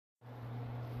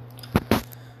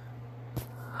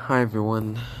Hi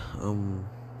everyone. Um,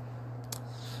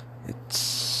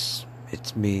 it's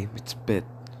me. It's Bit.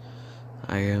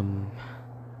 I am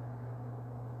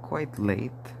quite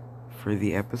late for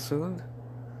the episode.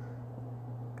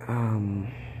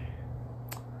 Um,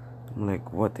 I'm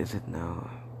like, what is it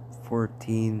now?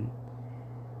 14,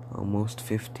 almost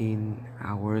 15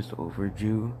 hours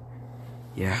overdue.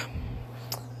 Yeah.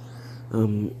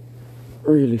 Um,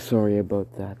 really sorry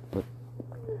about that, but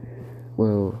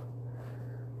well,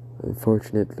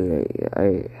 unfortunately,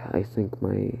 I think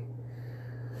my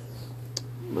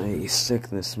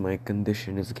sickness, my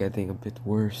condition is getting a bit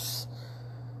worse.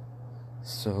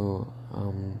 So,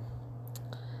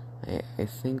 I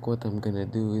think what I'm gonna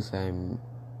do is I'm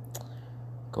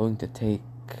going to take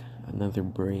another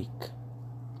break,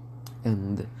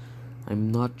 and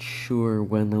I'm not sure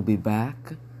when I'll be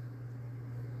back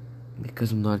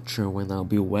because I'm not sure when I'll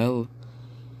be well,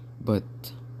 but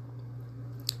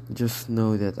just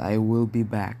know that I will be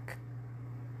back,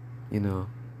 you know.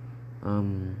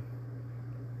 Um,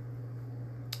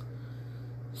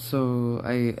 so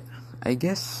I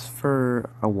guess for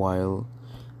a while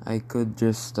I could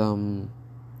just you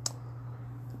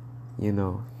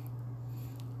know,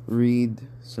 read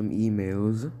some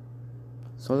emails.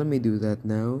 So let me do that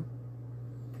now.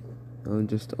 I'll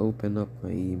just open up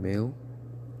my email.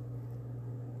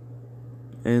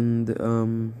 And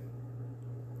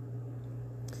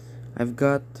I've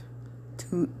got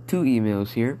two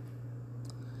emails here.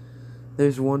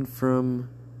 There's one from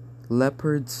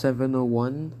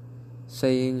Leopard701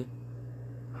 saying,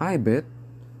 "Hi Bit.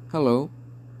 Hello.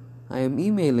 I am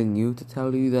emailing you to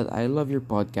tell you that I love your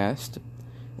podcast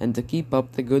and to keep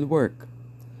up the good work.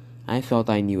 I thought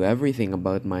I knew everything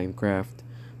about Minecraft,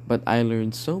 but I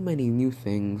learned so many new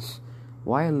things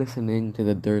while listening to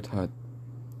the Dirt Hut.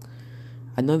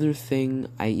 Another thing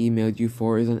I emailed you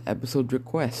for is an episode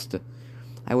request.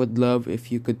 I would love if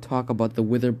you could talk about the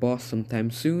Wither boss sometime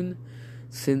soon,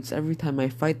 since every time I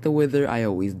fight the Wither I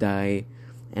always die,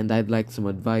 and I'd like some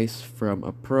advice from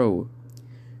a pro.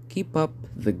 Keep up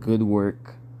the good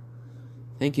work."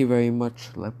 Thank you very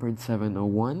much,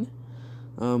 Leopard701.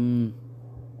 Um,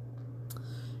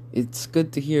 it's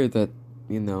good to hear that,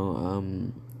 you know,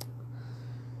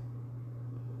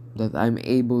 that I'm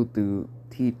able to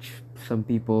teach some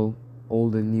people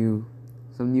old and new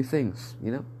some new things,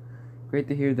 you know? Great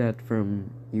to hear that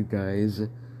from you guys,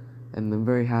 and I'm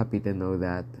very happy to know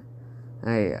that.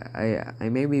 I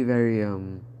may be very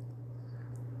um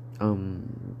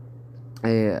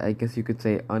I guess you could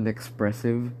say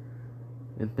unexpressive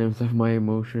in terms of my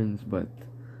emotions, but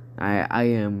I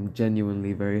am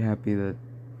genuinely very happy that,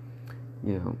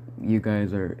 you know, you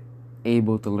guys are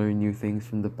able to learn new things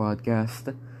from the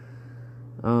podcast.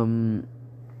 Um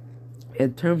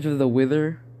in terms of the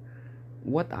Wither,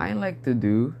 what I like to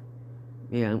do,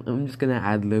 yeah, I'm just gonna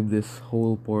ad lib this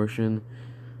whole portion.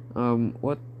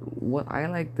 What I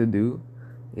like to do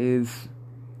is,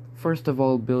 first of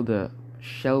all, build a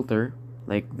shelter,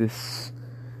 like this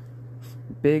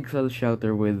big little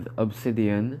shelter with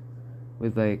obsidian,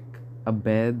 with like a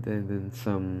bed and then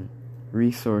some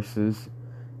resources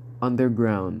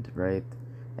underground, right?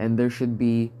 And there should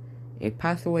be a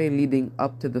pathway leading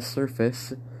up to the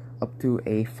surface, up to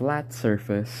a flat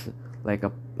surface, like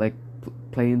a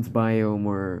plains biome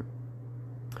or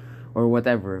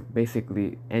whatever,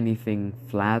 basically anything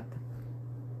flat.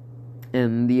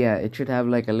 And yeah, it should have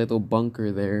like a little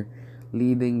bunker there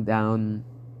leading down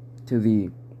to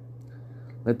the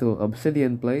little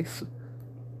obsidian place.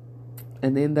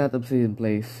 And in that obsidian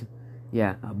place,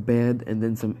 yeah, a bed and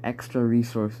then some extra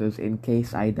resources in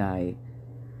case I die.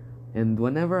 And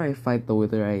whenever I fight the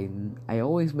Wither, I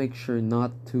always make sure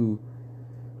um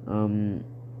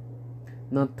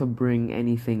not to bring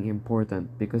anything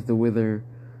important, because the Wither,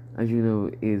 as you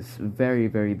know, is very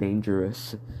very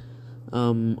dangerous.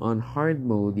 On hard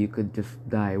mode, you could just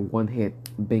die one hit,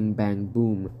 bing bang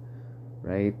boom,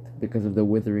 right? Because of the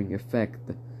withering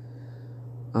effect.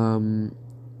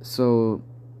 So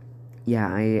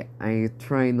yeah, I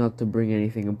try not to bring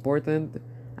anything important.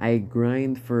 I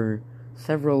grind for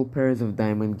several pairs of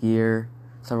diamond gear,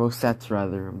 several sets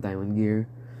rather of diamond gear,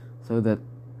 so that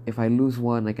if I lose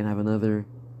one, I can have another,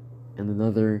 and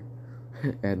another,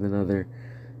 and another.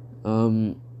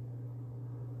 Um,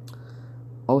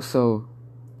 Also,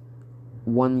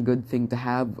 one good thing to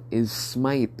have is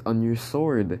smite on your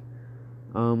sword.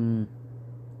 Um,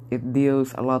 it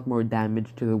deals a lot more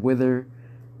damage to the Wither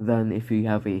than if you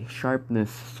have a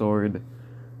sharpness sword.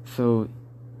 So,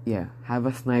 yeah, have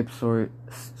a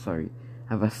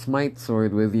have a smite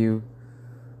sword with you.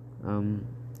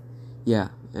 Yeah,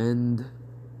 and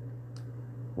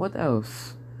what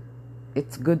else?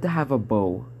 it's good to have a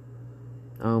bow.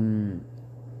 Um,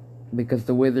 because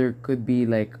the weather could be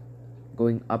like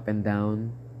going up and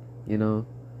down, you know,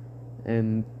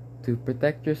 and to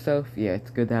protect yourself, yeah, it's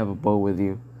good to have a bow with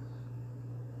you.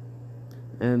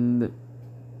 And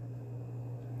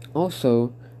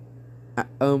also,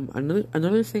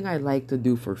 another thing I like to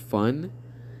do for fun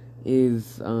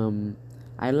is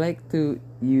I like to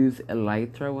use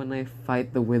elytra when I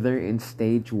fight the wither in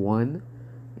stage 1,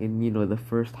 in the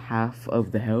first half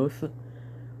of the health.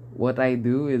 What I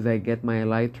do is I get my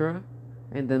elytra,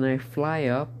 and then I fly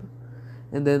up,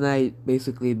 and then I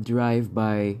basically drive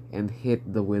by and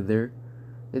hit the wither.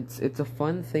 It's a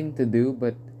fun thing to do,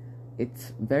 but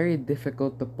it's very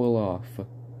difficult to pull off.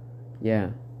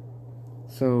 Yeah.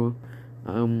 So,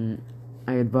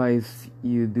 I advise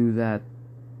you do that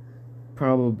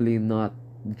probably not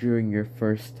during your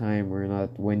first time, or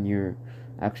not when you're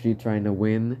actually trying to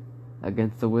win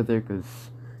against the wither,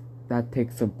 because that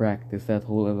takes some practice, that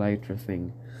whole elytra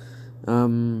thing.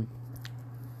 Um,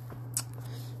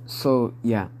 so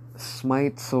yeah,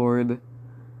 smite sword,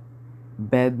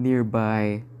 bed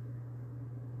nearby,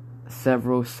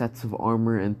 several sets of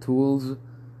armor and tools,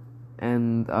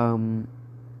 and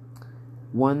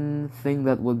one thing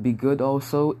that would be good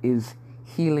also is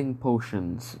healing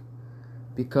potions,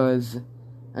 because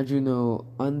as you know,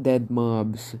 undead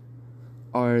mobs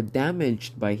are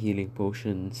damaged by healing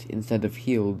potions instead of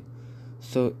healed.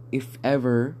 So if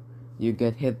ever you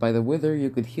get hit by the wither, you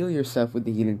could heal yourself with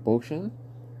the healing potion,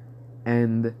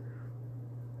 and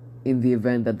in the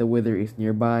event that the wither is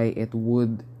nearby, it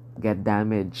would get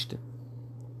damaged.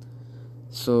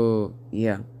 So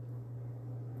yeah.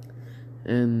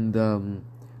 And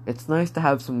it's nice to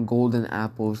have some golden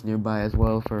apples nearby as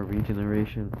well for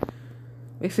regeneration.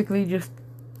 Basically, just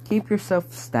keep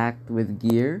yourself stacked with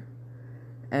gear,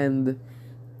 and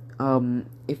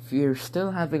if you're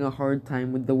still having a hard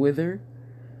time with the wither,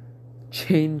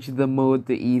 change the mode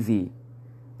to easy.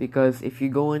 Because if you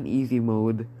go on easy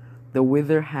mode, the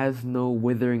wither has no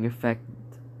withering effect.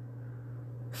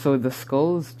 So the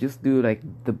skulls just do like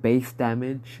the base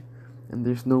damage, and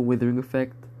there's no withering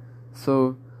effect.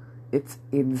 So it's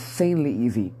insanely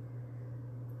easy.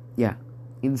 Yeah,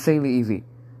 insanely easy.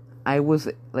 I was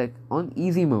like on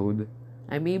easy mode.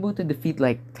 I'm able to defeat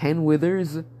like 10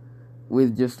 withers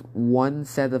with just one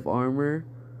set of armor,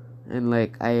 and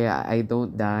like I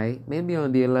don't die. Maybe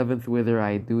on the 11th wither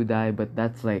I do die, but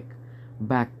that's like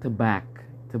back to back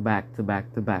to back to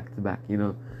back to back to back,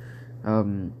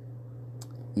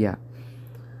 yeah.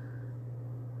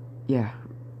 Yeah.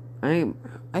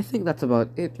 I think that's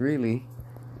about it, really.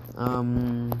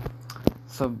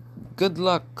 So good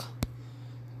luck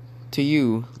to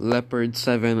you, Leopard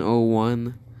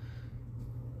 701,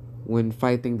 when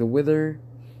fighting the wither,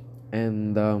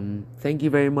 and thank you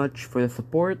very much for the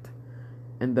support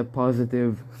and the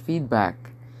positive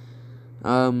feedback.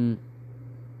 Now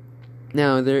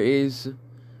there is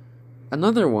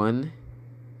another one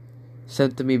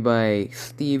sent to me by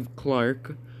Steve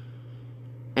Clark,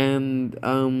 and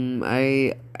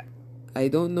I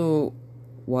don't know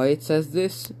why it says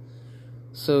this.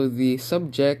 So the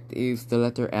subject is the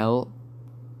letter L,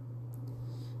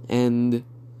 and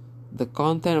the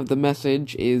content of the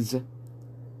message is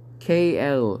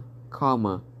KL,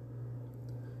 comma,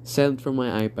 sent from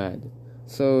my iPad.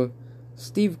 So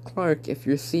Steve Clark, if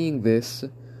you're seeing this,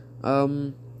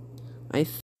 I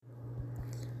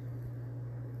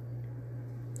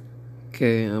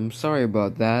okay, I'm sorry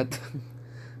about that.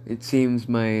 It seems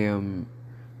my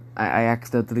I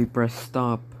accidentally pressed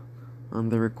stop on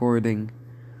the recording.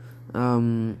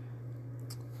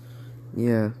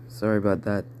 Yeah, sorry about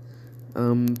that.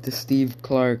 To Steve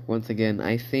Clark, once again,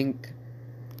 I think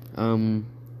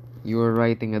you were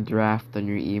writing a draft on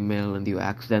your email and you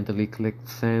accidentally clicked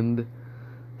send.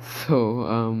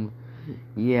 So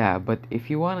yeah, but if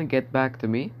you want to get back to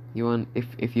me,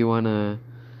 if you want to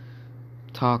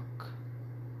talk,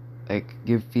 like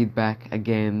give feedback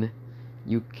again,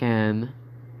 you can.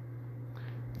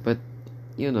 But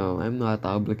I'm not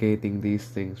obligating these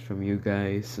things from you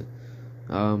guys.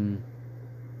 But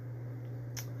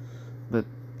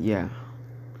yeah.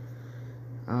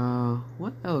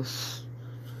 What else?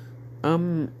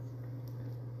 I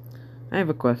have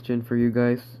a question for you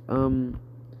guys. Do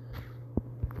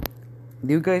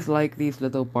you guys like these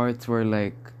little parts where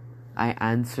like I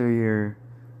answer your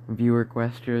viewer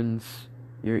questions,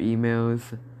 your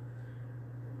emails,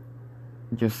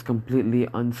 just completely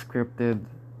unscripted,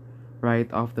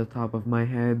 right off the top of my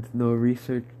head, no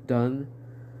research done,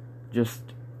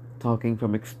 just talking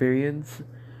from experience?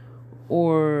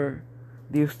 Or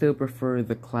do you still prefer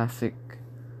the classic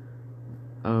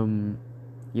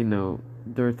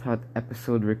Dirt Hut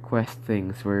episode request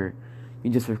things where you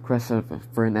just request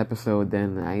for an episode,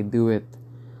 then I do it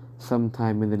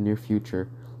sometime in the near future.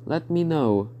 Let me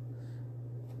know.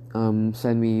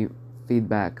 Send me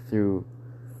feedback through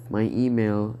my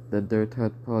email, the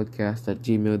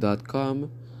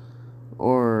dirthutpodcast@gmail.com,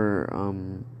 or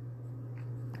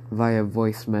via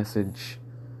voice message.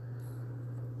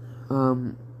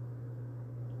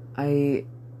 I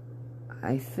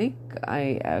I think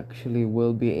I actually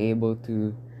will be able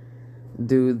to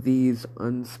do these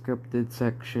unscripted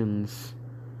sections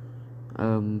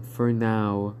for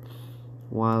now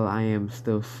while I am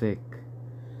still sick,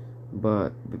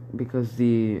 but because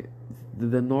the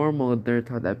normal Dirt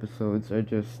Hut episodes are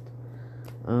just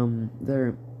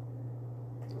they're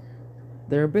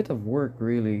a bit of work,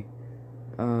 really.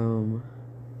 um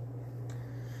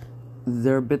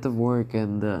they're a bit of work,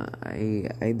 and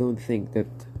I don't think that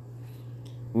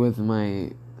with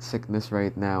my sickness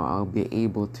right now I'll be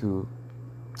able to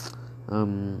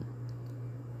um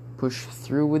push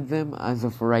through with them as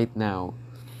of right now.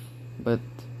 But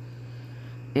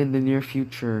in the near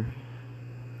future,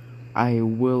 I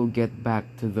will get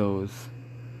back to those.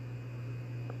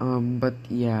 But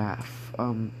yeah,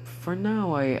 for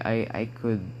now, I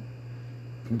could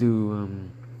do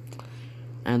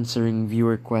answering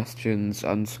viewer questions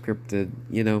unscripted.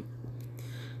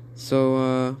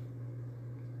 So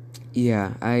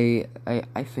yeah, I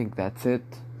think that's it.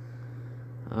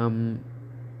 Um,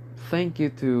 Thank you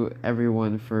to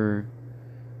everyone for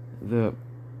the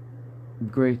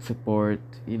great support.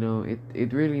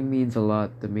 It really means a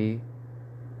lot to me.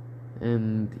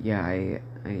 And yeah, I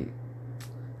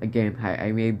again,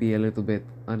 I may be a little bit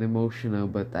unemotional,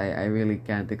 but I really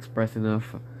can't express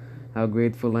enough how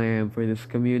grateful I am for this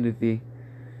community.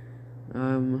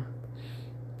 Um,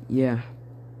 yeah,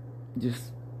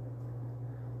 just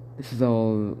this is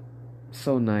all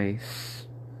so nice,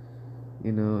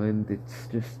 and it's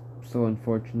just so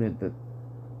unfortunate that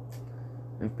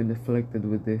I've been afflicted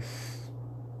with this.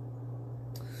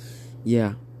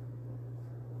 Yeah.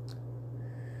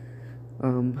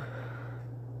 Um,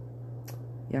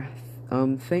 yeah.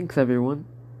 Thanks everyone.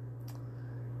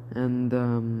 And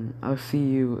I'll see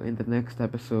you in the next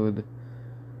episode,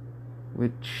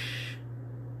 which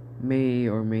may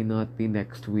or may not be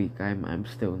next week. I'm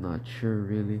still not sure,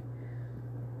 really.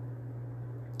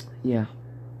 Yeah.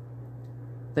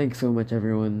 Thanks so much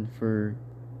everyone for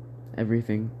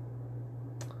everything.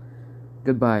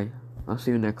 Goodbye. I'll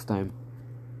see you next time.